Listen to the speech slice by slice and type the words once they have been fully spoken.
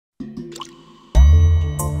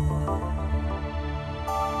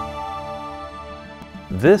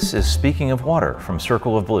This is Speaking of Water from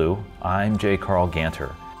Circle of Blue. I'm J. Carl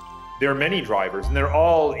Ganter. There are many drivers, and they're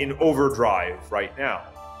all in overdrive right now.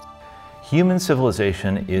 Human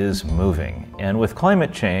civilization is moving, and with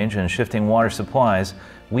climate change and shifting water supplies,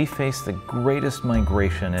 we face the greatest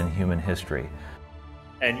migration in human history.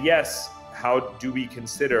 And yes, how do we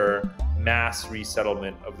consider mass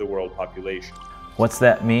resettlement of the world population? What's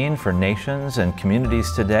that mean for nations and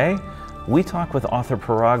communities today? We talk with author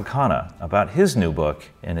Parag Khanna about his new book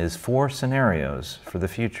and his 4 scenarios for the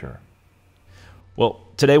future. Well,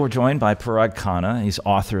 today we're joined by Parag Khanna. He's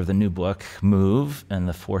author of the new book, Move and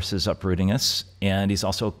the Forces Uprooting Us, and he's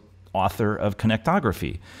also author of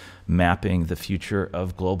Connectography, Mapping the Future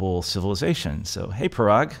of Global Civilization. So, hey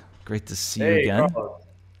Parag, great to see you again. Carl.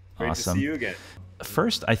 Great Awesome. to see you again.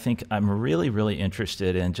 First, I think I'm really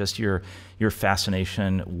interested in just your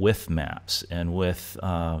fascination with maps and with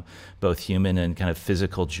both human and kind of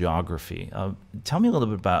physical geography. Tell me a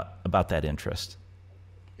little bit about that interest.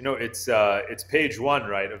 You know, it's page 1,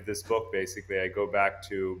 right, of this book. Basically, I go back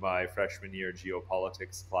to my freshman year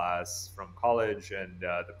geopolitics class from college, and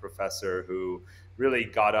the professor who really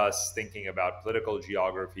got us thinking about political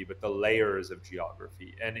geography, but the layers of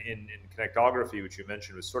geography. And in Connectography, which you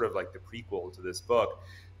mentioned, was sort of like the prequel to this book.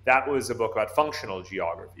 That was a book about functional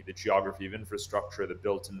geography, the geography of infrastructure, the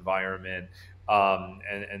built environment,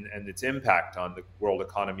 and its impact on the world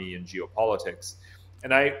economy and geopolitics.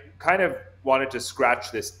 And I kind of wanted to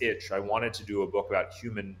scratch this itch. I wanted to do a book about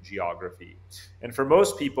human geography. And for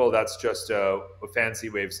most people, that's just a fancy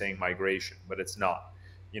way of saying migration, but it's not.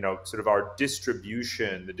 You know, sort of our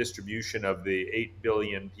distribution, the distribution of the 8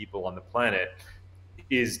 billion people on the planet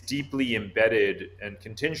is deeply embedded and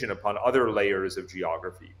contingent upon other layers of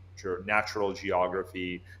geography, which are natural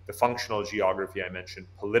geography, the functional geography I mentioned,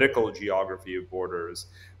 political geography of borders,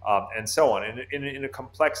 and so on, in a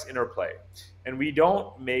complex interplay. And we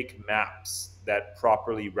don't make maps that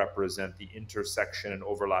properly represent the intersection and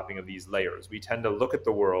overlapping of these layers. We tend to look at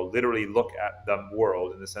the world, literally look at the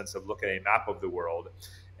world in the sense of look at a map of the world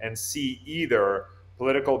and see either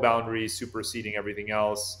political boundaries superseding everything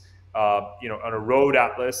else, you know, on a road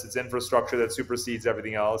atlas, it's infrastructure that supersedes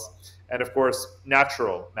everything else, and of course,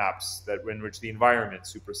 natural maps in which the environment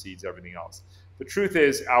supersedes everything else. The truth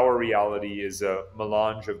is, our reality is a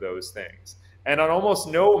melange of those things. And on almost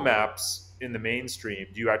no maps in the mainstream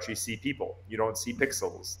do you actually see people. You don't see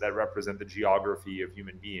pixels that represent the geography of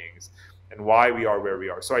human beings and why we are where we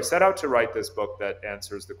are. So I set out to write this book that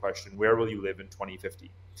answers the question, where will you live in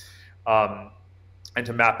 2050? And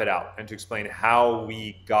to map it out and to explain how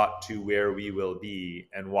we got to where we will be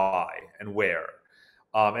and why and where.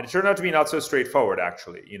 And it turned out to be not so straightforward,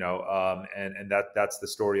 actually, you know, and that's the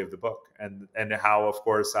story of the book, and how, of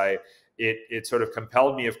course, it sort of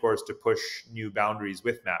compelled me, of course, to push new boundaries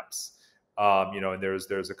with maps. You know, and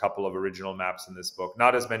there's a couple of original maps in this book,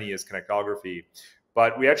 not as many as Connectography,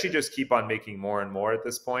 but we actually just keep on making more and more at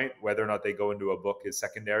this point. Whether or not they go into a book is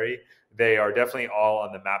secondary. They are definitely all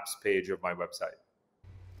on the maps page of my website.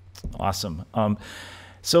 Awesome.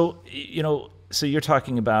 So, you know, so you're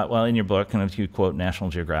talking about, well, in your book, kind of you quote National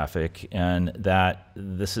Geographic, and that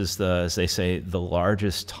this is the, as they say, the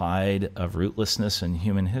largest tide of rootlessness in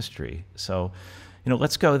human history. So, you know,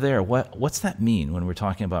 let's go there. What's that mean when we're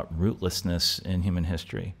talking about rootlessness in human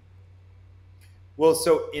history? Well,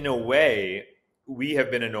 so in a way, we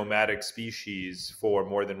have been a nomadic species for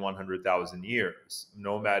more than 100,000 years.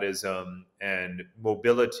 Nomadism and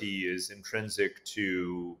mobility is intrinsic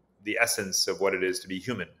to the essence of what it is to be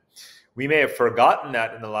human. We may have forgotten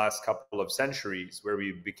that in the last couple of centuries where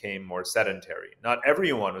we became more sedentary. Not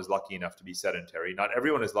everyone was lucky enough to be sedentary. Not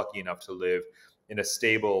everyone is lucky enough to live in a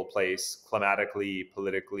stable place, climatically,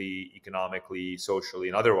 politically, economically, socially,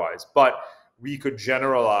 and otherwise. But we could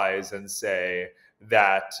generalize and say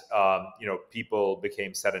that you know, people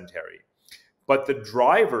became sedentary. But the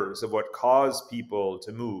drivers of what cause people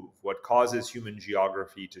to move, what causes human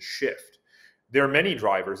geography to shift, there are many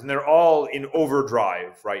drivers, and they're all in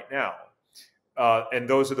overdrive right now. And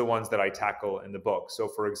those are the ones that I tackle in the book. So,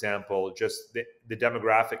 for example, just the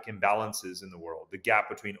demographic imbalances in the world, the gap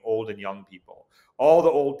between old and young people. All the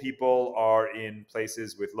old people are in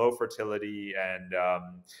places with low fertility and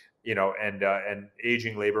you know, and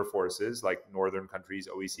aging labor forces like northern countries,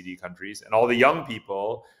 OECD countries, and all the young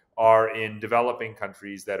people are in developing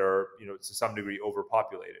countries that are, you know, to some degree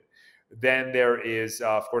overpopulated. Then there is,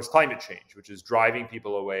 of course, climate change, which is driving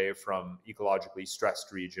people away from ecologically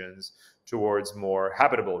stressed regions towards more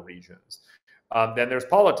habitable regions. Then there's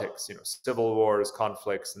politics, civil wars,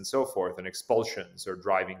 conflicts, and so forth, and expulsions or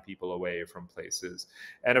driving people away from places.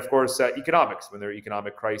 And of course, economics, when there are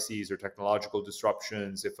economic crises or technological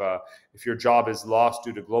disruptions, if your job is lost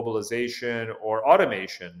due to globalization or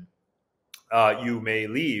automation, you may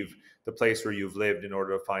leave the place where you've lived in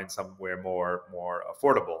order to find somewhere more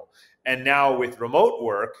affordable. And now with remote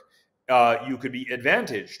work, you could be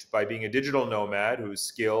advantaged by being a digital nomad who's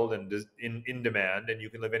skilled and in demand, and you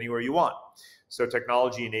can live anywhere you want. So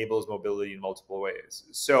technology enables mobility in multiple ways.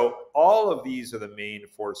 So all of these are the main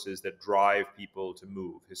forces that drive people to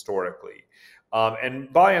move historically.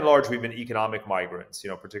 And by and large, we've been economic migrants,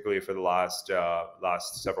 particularly for the last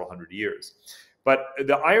several hundred years. But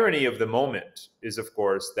the irony of the moment is, of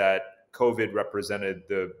course, that COVID represented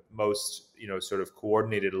the most, sort of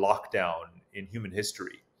coordinated lockdown in human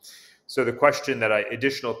history. So the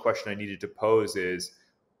additional question I needed to pose is,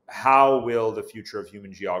 how will the future of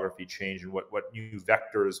human geography change, and what new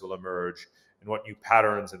vectors will emerge, and what new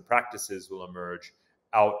patterns and practices will emerge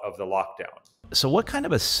out of the lockdown? So what kind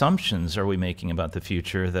of assumptions are we making about the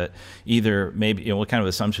future that either maybe, what kind of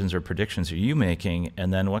assumptions or predictions are you making?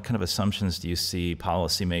 And then what kind of assumptions do you see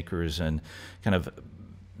policymakers and kind of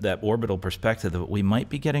that orbital perspective that we might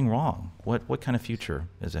be getting wrong? What kind of future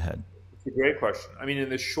is ahead? It's a great question. I mean, in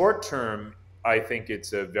the short term, I think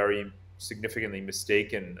it's a very significantly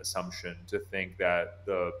mistaken assumption to think that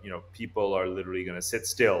people are literally going to sit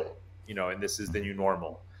still, and this is the new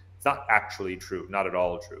normal. It's not actually true, not at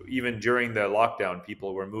all true. Even during the lockdown,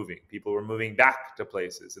 people were moving back to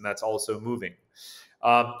places, and that's also moving.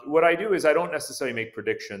 What I do is I don't necessarily make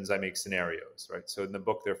predictions, I make scenarios, right? So in the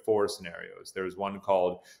book, there are 4 scenarios. There's one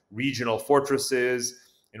called regional fortresses,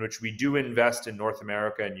 in which we do invest in North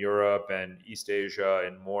America and Europe and East Asia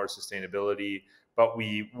and more sustainability, but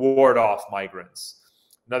we ward off migrants.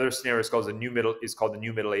 Another scenario is called the New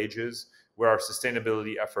Middle Ages, where our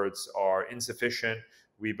sustainability efforts are insufficient.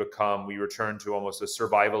 We return to almost a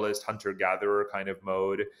survivalist hunter-gatherer kind of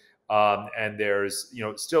mode. And there's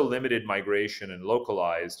still limited migration and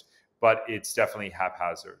localized, but it's definitely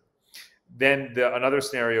haphazard. Then another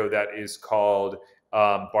scenario that is called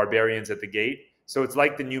barbarians at the gate. So it's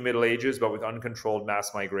like the New Middle Ages, but with uncontrolled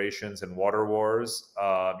mass migrations and water wars,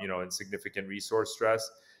 and significant resource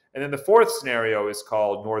stress. And then the 4th scenario is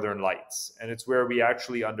called Northern Lights, and it's where we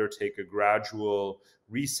actually undertake a gradual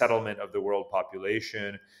resettlement of the world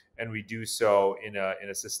population, and we do so in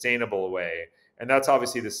a sustainable way. And that's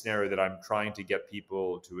obviously the scenario that I'm trying to get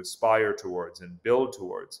people to aspire towards and build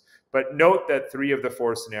towards. But note that 3 of the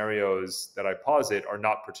 4 scenarios that I posit are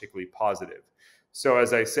not particularly positive. So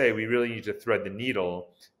as I say, we really need to thread the needle.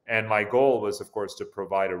 And my goal was, of course, to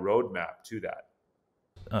provide a roadmap to that.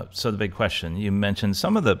 So the big question, you mentioned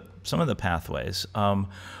some of the pathways.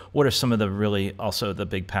 What are some of the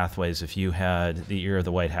big pathways if you had the ear of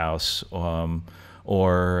the White House or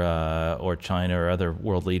China or other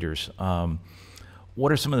world leaders?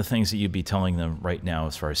 What are some of the things that you'd be telling them right now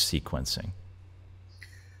as far as sequencing?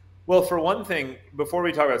 Well, for one thing, before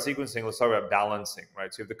we talk about sequencing, let's talk about balancing,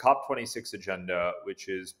 right? So you have the COP26 agenda, which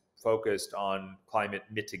is focused on climate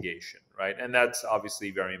mitigation, right? And that's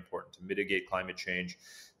obviously very important, to mitigate climate change,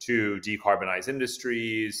 to decarbonize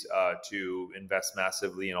industries, to invest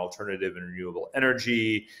massively in alternative and renewable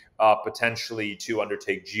energy, potentially to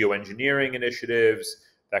undertake geoengineering initiatives.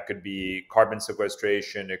 That could be carbon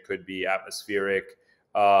sequestration, it could be atmospheric,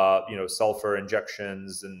 sulfur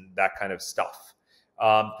injections and that kind of stuff.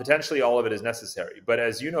 Potentially all of it is necessary. But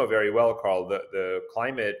as you know very well, Carl, the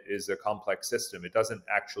climate is a complex system. It doesn't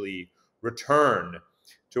actually return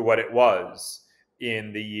to what it was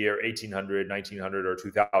in the year 1800, 1900, or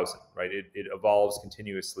 2000, right? It evolves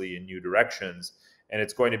continuously in new directions, and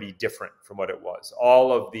it's going to be different from what it was.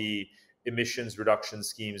 All of the emissions reduction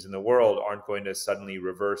schemes in the world aren't going to suddenly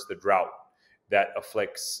reverse the drought that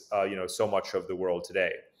afflicts so much of the world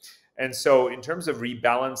today. And so in terms of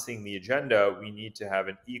rebalancing the agenda, we need to have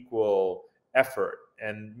an equal effort.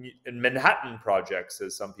 And Manhattan projects,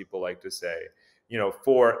 as some people like to say,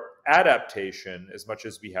 for adaptation as much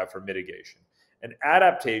as we have for mitigation. And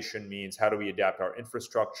adaptation means, how do we adapt our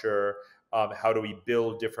infrastructure? How do we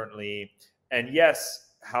build differently? And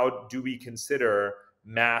yes, how do we consider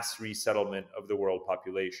mass resettlement of the world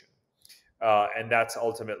population? And that's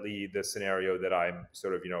ultimately the scenario that I'm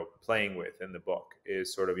sort of, playing with in the book,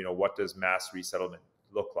 is sort of, what does mass resettlement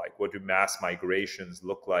look like? What do mass migrations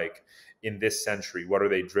look like in this century? What are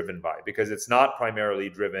they driven by? Because it's not primarily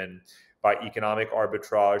driven by economic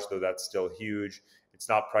arbitrage, though that's still huge. It's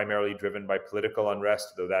not primarily driven by political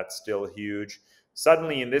unrest, though that's still huge.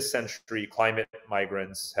 Suddenly in this century, climate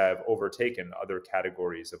migrants have overtaken other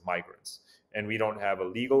categories of migrants. and we don't have a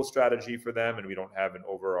legal strategy for them, and we don't have an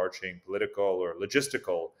overarching political or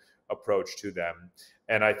logistical approach to them.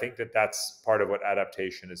 And I think that that's part of what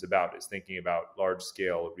adaptation is about, is thinking about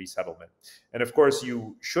large-scale resettlement. And of course,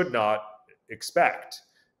 you should not expect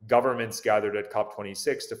governments gathered at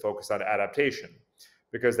COP26 to focus on adaptation,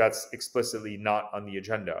 because that's explicitly not on the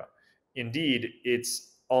agenda. Indeed, it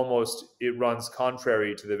runs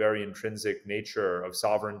contrary to the very intrinsic nature of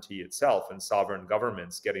sovereignty itself and sovereign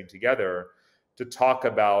governments getting together to talk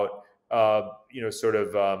about,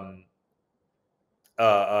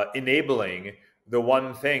 enabling the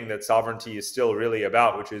one thing that sovereignty is still really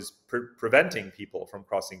about, which is preventing people from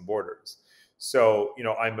crossing borders. So,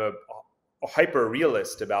 I'm a hyper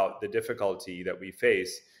realist about the difficulty that we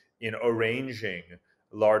face in arranging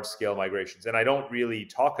large-scale migrations. And I don't really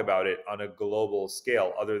talk about it on a global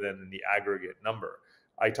scale other than in the aggregate number.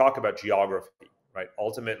 I talk about geography, right?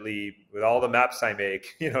 Ultimately, with all the maps I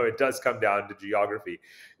make, it does come down to geography.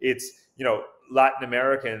 It's, Latin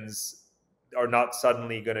Americans are not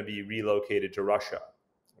suddenly going to be relocated to Russia,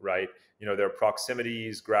 right? There are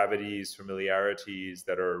proximities, gravities, familiarities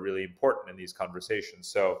that are really important in these conversations.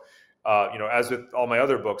 So, as with all my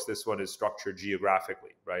other books, this one is structured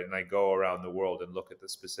geographically, right? And I go around the world and look at the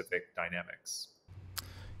specific dynamics.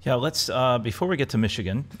 Yeah, let's, before we get to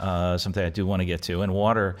Michigan, something I do want to get to, and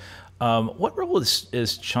water, what role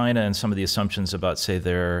is China and some of the assumptions about, say,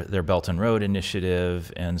 their Belt and Road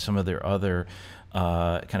Initiative and some of their other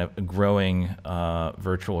kind of growing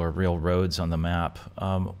virtual or real roads on the map?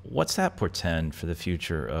 What's that portend for the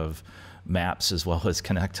future of maps as well as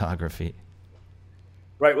connectography?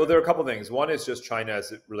 Right. Well, there are a couple of things. One is just China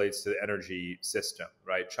as it relates to the energy system,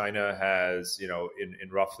 right? China has,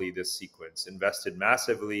 in roughly this sequence, invested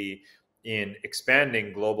massively in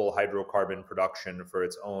expanding global hydrocarbon production for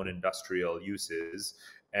its own industrial uses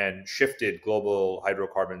and shifted global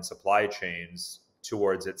hydrocarbon supply chains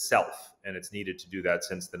towards itself. And it's needed to do that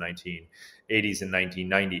since the 1980s and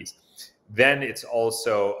 1990s. Then it's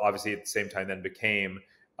also, obviously, at the same time, then became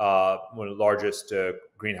one of the largest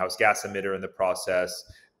greenhouse gas emitter in the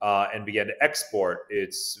process, and began to export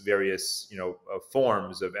its various,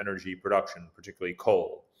 forms of energy production, particularly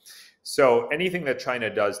coal. So anything that China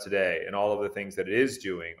does today, and all of the things that it is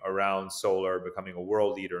doing around solar, becoming a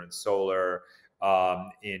world leader in solar,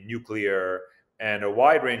 in nuclear, and a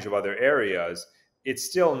wide range of other areas, it's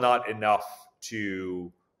still not enough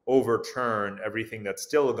to overturn everything that's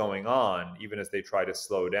still going on, even as they try to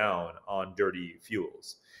slow down on dirty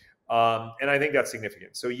fuels. And I think that's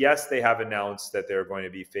significant. So yes, they have announced that they're going to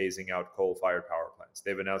be phasing out coal-fired power plants.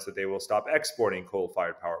 They've announced that they will stop exporting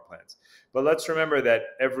coal-fired power plants. But let's remember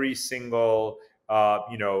that every single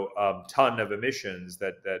ton of emissions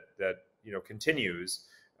that continues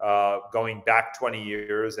going back 20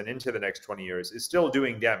 years and into the next 20 years is still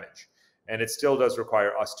doing damage, and it still does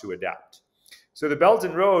require us to adapt. So the Belt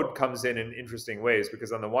and Road comes in interesting ways,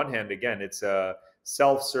 because on the one hand, again, it's a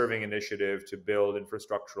self-serving initiative to build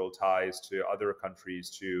infrastructural ties to other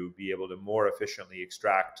countries to be able to more efficiently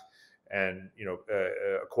extract and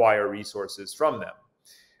acquire resources from them.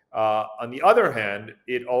 On the other hand,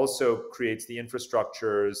 it also creates the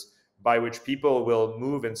infrastructures by which people will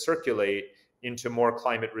move and circulate into more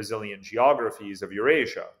climate resilient geographies of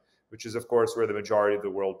Eurasia, which is, of course, where the majority of the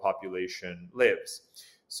world population lives.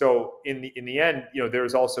 So in the end,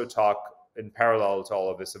 there's also talk in parallel to all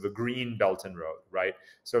of this of a green Belt and Road, right?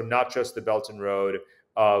 So not just the Belt and Road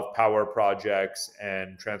of power projects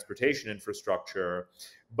and transportation infrastructure,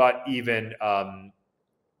 but even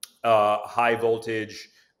high voltage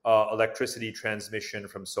electricity transmission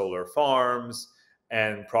from solar farms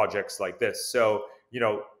and projects like this. So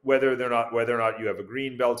whether or not you have a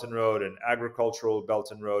green Belt and Road, an agricultural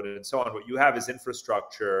Belt and Road, and so on, what you have is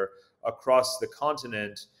infrastructure across the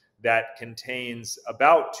continent that contains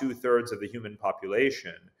about 2/3 of the human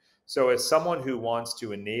population. So as someone who wants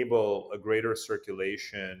to enable a greater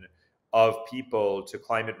circulation of people to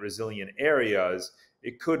climate resilient areas,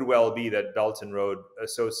 it could well be that Belt and Road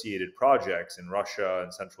associated projects in Russia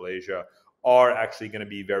and Central Asia are actually going to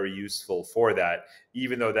be very useful for that,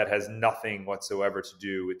 even though that has nothing whatsoever to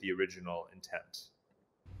do with the original intent.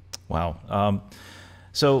 Wow.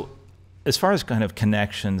 So as far as kind of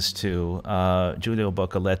connections to Giulio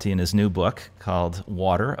Boccaletti in his new book called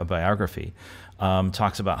Water, a Biography,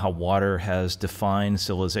 talks about how water has defined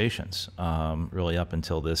civilizations really up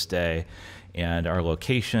until this day, and our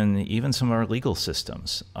location, even some of our legal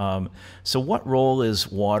systems. So what role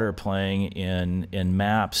is water playing in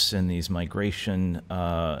maps and these migration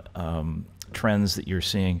trends that you're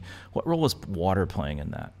seeing? What role is water playing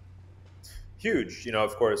in that? Huge,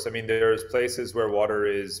 of course. I mean, there's places where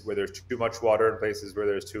there's too much water and places where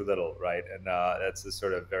there's too little, right? And that's the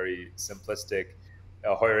sort of very simplistic,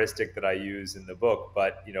 heuristic that I use in the book.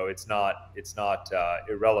 But it's not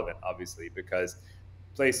irrelevant, obviously, because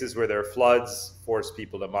places where there are floods force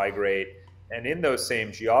people to migrate. And in those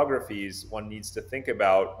same geographies, one needs to think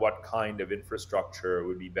about what kind of infrastructure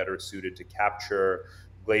would be better suited to capture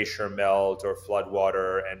glacier melt or flood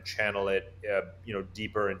water and channel it,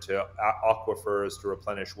 deeper into aquifers to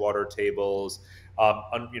replenish water tables,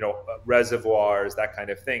 reservoirs, that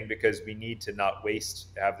kind of thing, because we need to not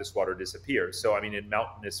have this water disappear. So, I mean, in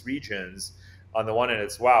mountainous regions, on the one hand,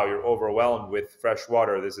 it's wow, you're overwhelmed with fresh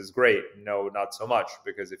water. This is great. No, not so much,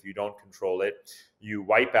 because if you don't control it, you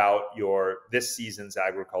wipe out this season's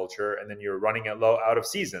agriculture, and then you're running out of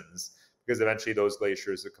seasons, because eventually those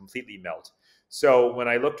glaciers will completely melt. So when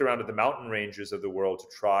I looked around at the mountain ranges of the world to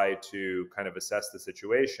try to kind of assess the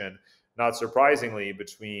situation, not surprisingly,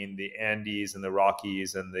 between the Andes and the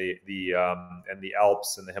Rockies and the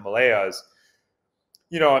Alps and the Himalayas,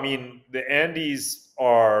 I mean, the Andes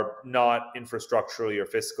are not infrastructurally or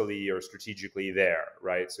fiscally or strategically there,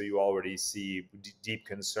 right? So you already see deep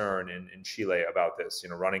concern in Chile about this,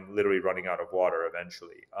 literally running out of water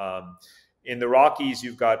eventually. In the Rockies,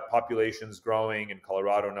 you've got populations growing in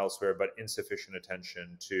Colorado and elsewhere, but insufficient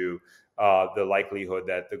attention to the likelihood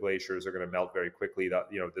that the glaciers are going to melt very quickly. That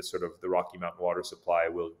the Rocky Mountain water supply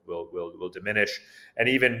will diminish, and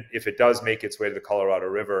even if it does make its way to the Colorado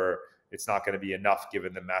River, it's not going to be enough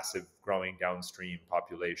given the massive growing downstream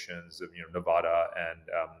populations of Nevada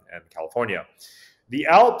and California. The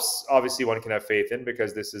Alps, obviously, one can have faith in,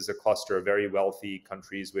 because this is a cluster of very wealthy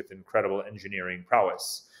countries with incredible engineering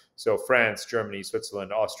prowess. So France, Germany,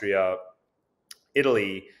 Switzerland, Austria,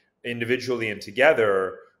 Italy, individually and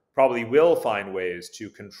together, probably will find ways to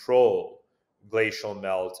control glacial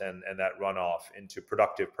melt and that runoff into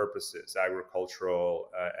productive purposes,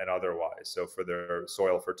 agricultural and otherwise, so for their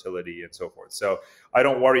soil fertility and so forth. So I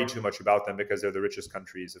don't worry too much about them, because they're the richest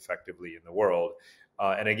countries effectively in the world.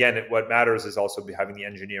 And again, what matters is also having the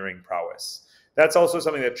engineering prowess. That's also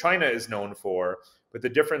something that China is known for, but the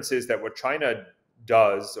difference is that what China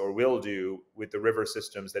does or will do with the river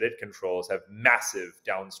systems that it controls have massive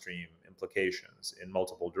downstream implications in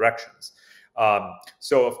multiple directions.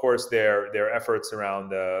 So, of course, their efforts around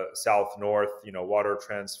the south-north, water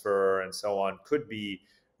transfer and so on, could be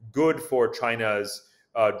good for China's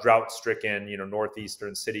drought-stricken,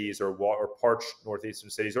 northeastern cities or parched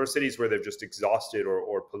northeastern cities, or cities where they've just exhausted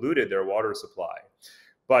or polluted their water supply.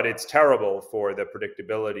 But it's terrible for the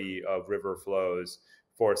predictability of river flows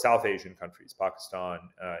for South Asian countries, Pakistan,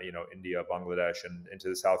 India, Bangladesh, and into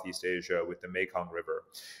the Southeast Asia with the Mekong River.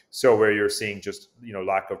 So where you're seeing just,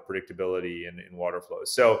 lack of predictability in water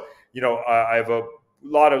flows. So, I have a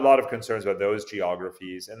lot of concerns about those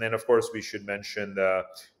geographies. And then, of course, we should mention the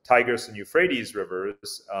Tigris and Euphrates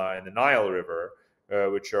rivers and the Nile River,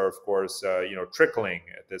 which are, of course, trickling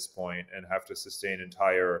at this point and have to sustain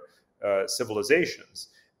entire civilizations.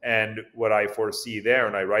 And what I foresee there,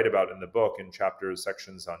 and I write about in the book in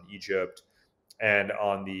sections on Egypt and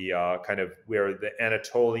on the kind of where the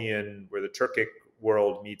Turkic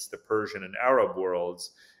world meets the Persian and Arab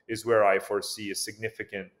worlds, is where I foresee a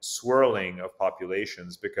significant swirling of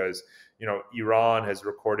populations, because, Iran has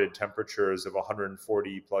recorded temperatures of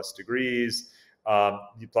 140 plus degrees.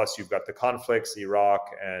 Plus you've got the conflicts, Iraq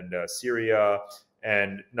and Syria,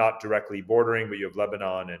 and not directly bordering, but you have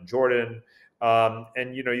Lebanon and Jordan.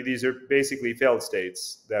 And these are basically failed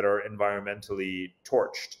states that are environmentally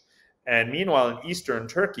torched. And meanwhile, in eastern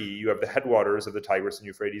Turkey, you have the headwaters of the Tigris and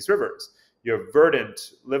Euphrates rivers. You have verdant,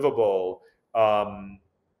 livable,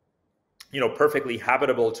 perfectly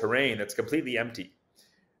habitable terrain that's completely empty.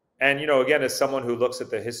 And, again, as someone who looks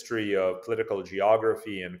at the history of political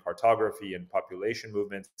geography and cartography and population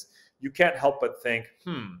movements, you can't help but think,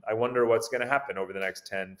 I wonder what's going to happen over the next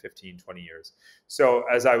 10, 15, 20 years. So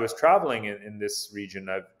as I was traveling in this region,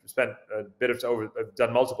 I've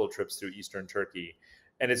done multiple trips through eastern Turkey.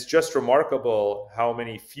 And it's just remarkable how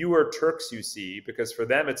many fewer Turks you see, because for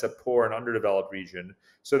them it's a poor and underdeveloped region,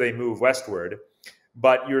 so they move westward.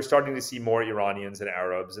 But you're starting to see more Iranians and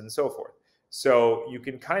Arabs and so forth. So you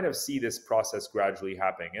can kind of see this process gradually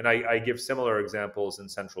happening. And I give similar examples in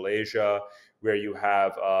Central Asia, where you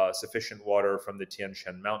have sufficient water from the Tian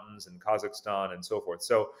Shan Mountains in Kazakhstan and so forth.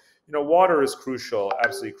 So, water is crucial,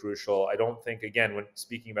 absolutely crucial. I don't think, again, when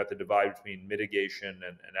speaking about the divide between mitigation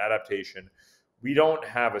and adaptation, we don't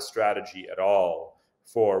have a strategy at all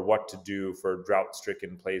for what to do for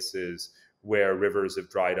drought-stricken places where rivers have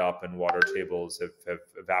dried up and water tables have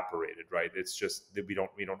evaporated, right? It's just that we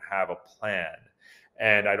don't have a plan.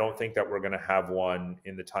 And I don't think that we're going to have one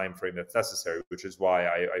in the time frame that's necessary, which is why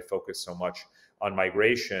I focus so much on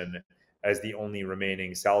migration as the only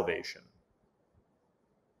remaining salvation.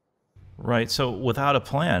 Right. So, without a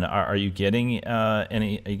plan, are you getting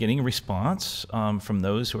any? Are you getting a response from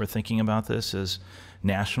those who are thinking about this as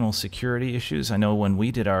national security issues? I know when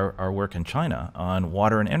we did our work in China on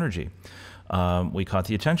water and energy, we caught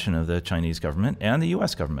the attention of the Chinese government and the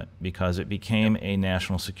U.S. government because it became a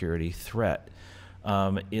national security threat.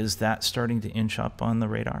 Is that starting to inch up on the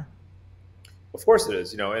radar? Of course it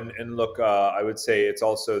is, and look, I would say it's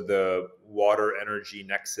also the water energy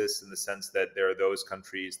nexus in the sense that there are those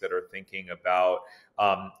countries that are thinking about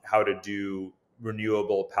how to do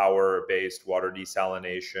renewable power based water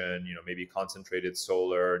desalination, maybe concentrated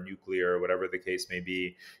solar, nuclear, whatever the case may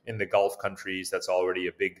be. In the Gulf countries, that's already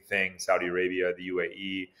a big thing, Saudi Arabia, the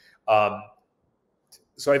UAE.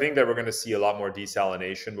 So I think that we're going to see a lot more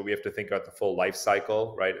desalination, but we have to think about the full life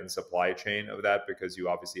cycle, right, and supply chain of that, because you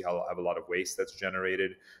obviously have a lot of waste that's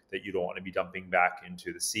generated that you don't want to be dumping back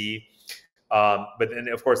into the sea. But then,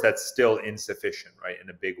 of course, that's still insufficient, right,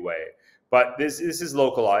 in a big way. But this is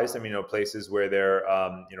localized. I mean, places where there,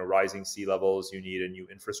 rising sea levels, you need a new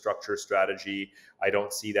infrastructure strategy. I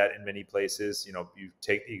don't see that in many places. You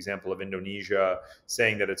take the example of Indonesia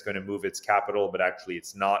saying that it's going to move its capital, but actually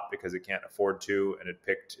it's not because it can't afford to, and it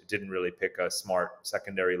didn't really pick a smart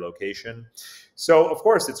secondary location. So of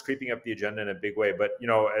course it's creeping up the agenda in a big way. But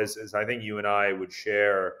as I think you and I would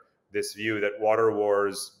share this view that water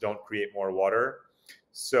wars don't create more water.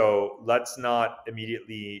 So let's not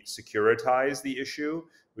immediately securitize the issue,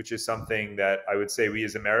 which is something that I would say we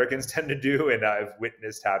as Americans tend to do, and I've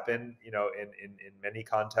witnessed happen, in many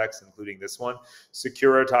contexts, including this one.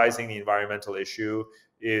 Securitizing the environmental issue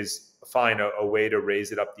is fine, a way to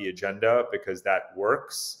raise it up the agenda because that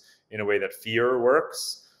works in a way that fear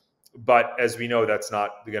works. But as we know, that's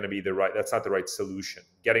not going to be that's not the right solution.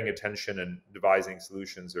 Getting attention and devising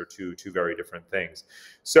solutions are two very different things.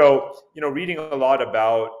 So, reading a lot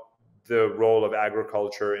about the role of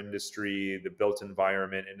agriculture, industry, the built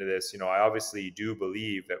environment into this, I obviously do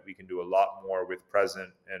believe that we can do a lot more with present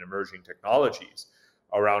and emerging technologies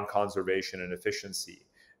around conservation and efficiency.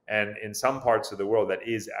 And in some parts of the world, that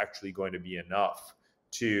is actually going to be enough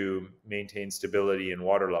to maintain stability in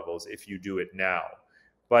water levels if you do it now.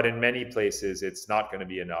 But in many places, it's not going to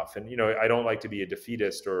be enough. And I don't like to be a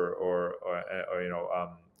defeatist or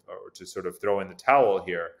to sort of throw in the towel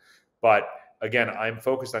here. But again, I'm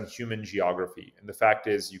focused on human geography, and the fact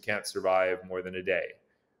is, you can't survive more than a day,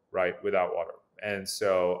 right, without water. And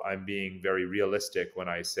so I'm being very realistic when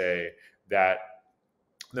I say that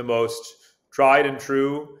the most tried and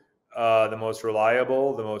true, the most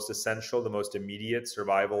reliable, the most essential, the most immediate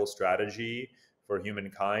survival strategy for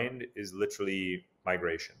humankind is literally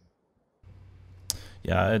migration.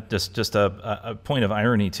 Yeah, just a point of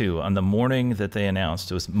irony too. On the morning that they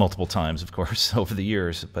announced, it was multiple times, of course, over the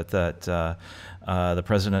years, but that the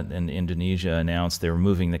president in Indonesia announced they were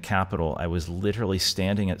moving the capital, I was literally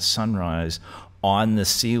standing at sunrise on the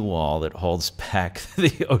seawall that holds back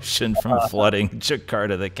the ocean from flooding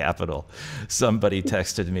Jakarta, the capital. Somebody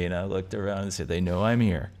texted me, and I looked around and said, "They know I'm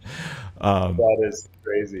here." That is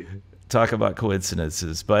crazy. Talk about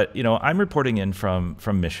coincidences. But, I'm reporting in from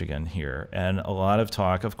Michigan here, and a lot of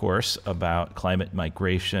talk, of course, about climate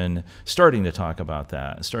migration, starting to talk about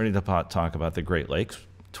that, starting to talk about the Great Lakes,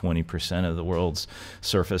 20% of the world's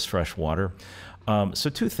surface fresh water. So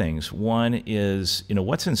two things. One is,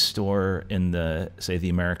 what's in store in the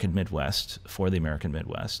American Midwest, for the American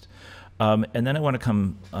Midwest. And then I want to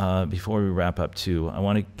come, before we wrap up too, I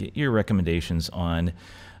want to get your recommendations on,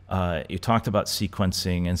 you talked about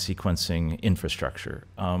sequencing infrastructure.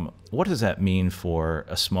 What does that mean for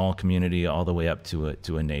a small community all the way up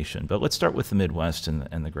to a nation? But let's start with the Midwest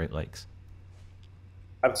and the Great Lakes.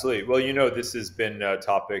 Absolutely. Well, this has been a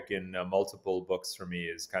topic in multiple books for me,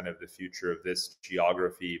 is kind of the future of this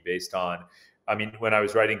geography based on, when I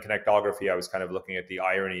was writing Connectography, I was kind of looking at the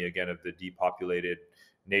irony again of the depopulated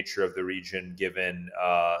nature of the region, given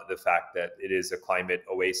the fact that it is a climate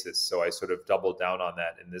oasis. So I sort of doubled down on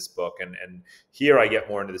that in this book. And here I get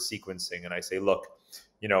more into the sequencing, and I say, look,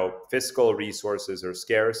 fiscal resources are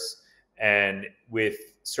scarce, and with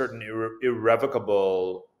certain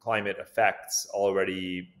irrevocable climate effects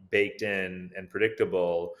already baked in and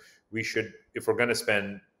predictable, we should, if we're going to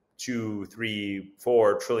spend $2, $3,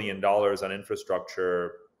 $4 trillion on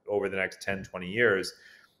infrastructure over the next 10, 20 years,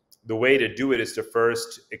 the way to do it is to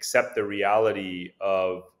first accept the reality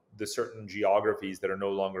of the certain geographies that are no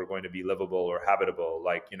longer going to be livable or habitable,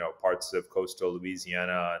 like, parts of coastal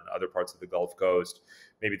Louisiana and other parts of the Gulf Coast,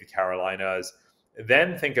 maybe the Carolinas.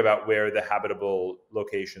 Then think about where the habitable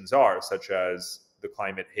locations are, such as the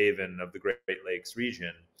climate haven of the Great Lakes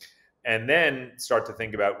region. And then start to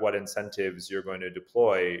think about what incentives you're going to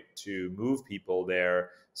deploy to move people there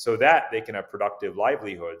so that they can have productive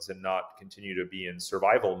livelihoods and not continue to be in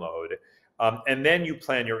survival mode. And then you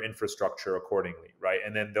plan your infrastructure accordingly, right?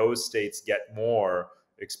 And then those states get more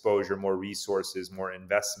exposure, more resources, more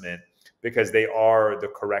investment, because they are the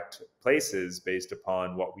correct places based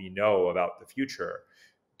upon what we know about the future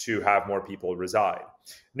to have more people reside.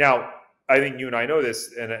 Now, I think you and I know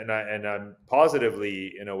this, and I'm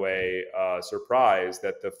positively, in a way, surprised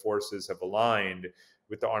that the forces have aligned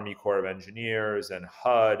with the Army Corps of Engineers and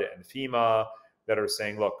HUD and FEMA that are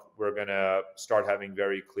saying, look, we're going to start having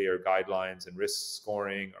very clear guidelines and risk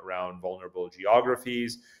scoring around vulnerable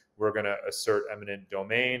geographies. We're going to assert eminent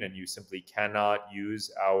domain, and you simply cannot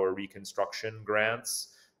use our reconstruction grants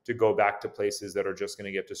to go back to places that are just going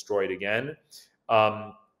to get destroyed again.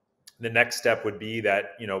 The next step would be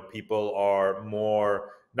that, you know, people are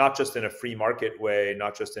more, not just in a free market way,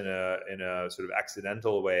 not just in a sort of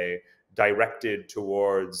accidental way, directed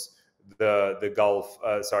towards the Gulf,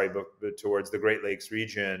 but towards the Great Lakes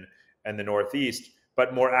region and the Northeast,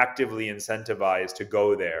 but more actively incentivized to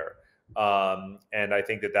go there. And I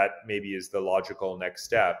think that maybe is the logical next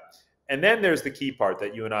step. And then there's the key part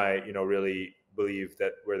that you and I, you know, really believe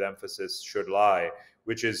that where the emphasis should lie,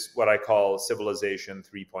 which is what I call civilization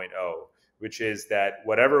 3.0, which is that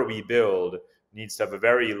whatever we build needs to have a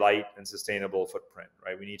very light and sustainable footprint,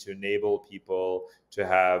 right? We need to enable people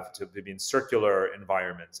to be in circular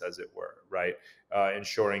environments, as it were, right?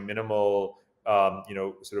 Ensuring minimal,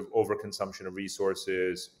 sort of overconsumption of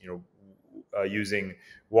resources, using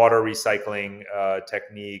water recycling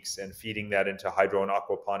techniques and feeding that into hydro and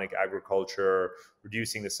aquaponic agriculture,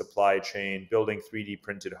 reducing the supply chain, building 3D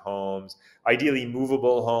printed homes, ideally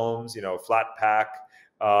movable homes, flat pack,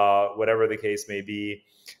 whatever the case may be.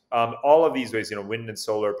 All of these ways, wind and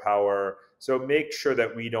solar power. So make sure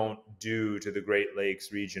that we don't do to the Great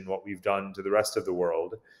Lakes region what we've done to the rest of the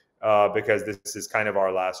world, because this is kind of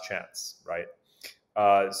our last chance, right?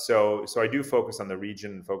 So I do focus on the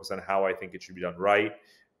region, focus on how I think it should be done right,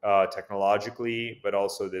 technologically, but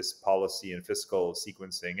also this policy and fiscal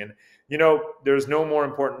sequencing. And, there's no more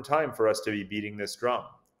important time for us to be beating this drum,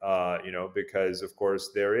 because of course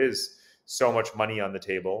there is so much money on the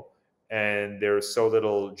table and there's so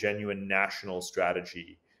little genuine national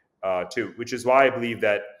strategy, too, which is why I believe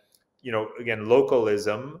that, again,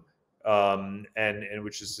 localism, and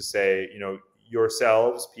which is to say,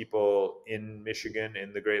 yourselves, people in Michigan,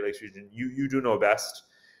 in the Great Lakes region, you do know best,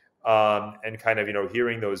 and kind of,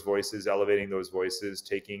 hearing those voices, elevating those voices,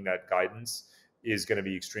 taking that guidance is going to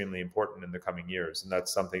be extremely important in the coming years. And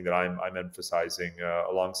that's something that I'm emphasizing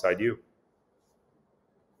alongside you.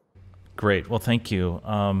 Great. Well, thank you.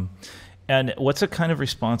 And what's the kind of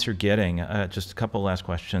response you're getting? Just a couple last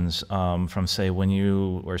questions from, say, when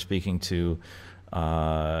you were speaking to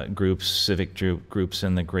civic groups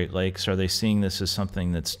in the Great Lakes. Are they seeing this as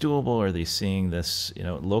something that's doable? Are they seeing this,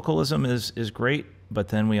 localism is great, but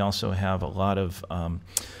then we also have a lot of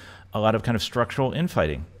kind of structural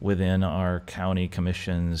infighting within our county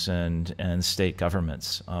commissions and state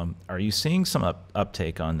governments. Are you seeing some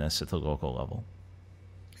uptake on this at the local level?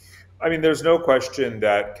 I mean, there's no question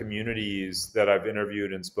that communities that I've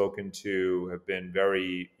interviewed and spoken to have been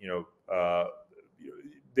very,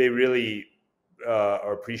 they really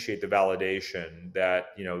appreciate the validation that,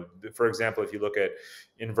 for example, if you look at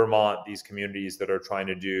in Vermont, these communities that are trying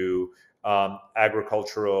to do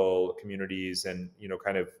agricultural communities and,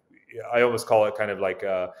 kind of, I almost call it kind of like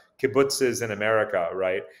kibbutzes in America,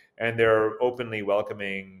 right? And they're openly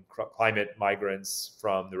welcoming climate migrants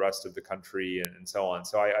from the rest of the country and so on.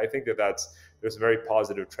 So I think that there's very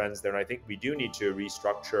positive trends there. And I think we do need to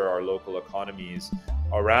restructure our local economies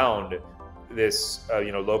around this,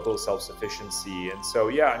 local self-sufficiency. And so,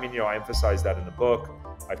 yeah, I mean, I emphasize that in the book.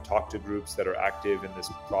 I've talked to groups that are active in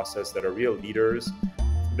this process, that are real leaders,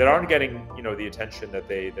 that aren't getting, the attention that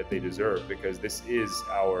they deserve, because this is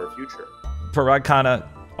our future. Parag Khanna,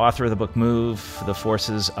 author of the book Move, The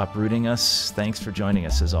Forces Uprooting Us. Thanks for joining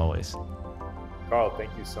us as always. Carl, thank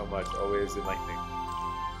you so much. Always enlightening.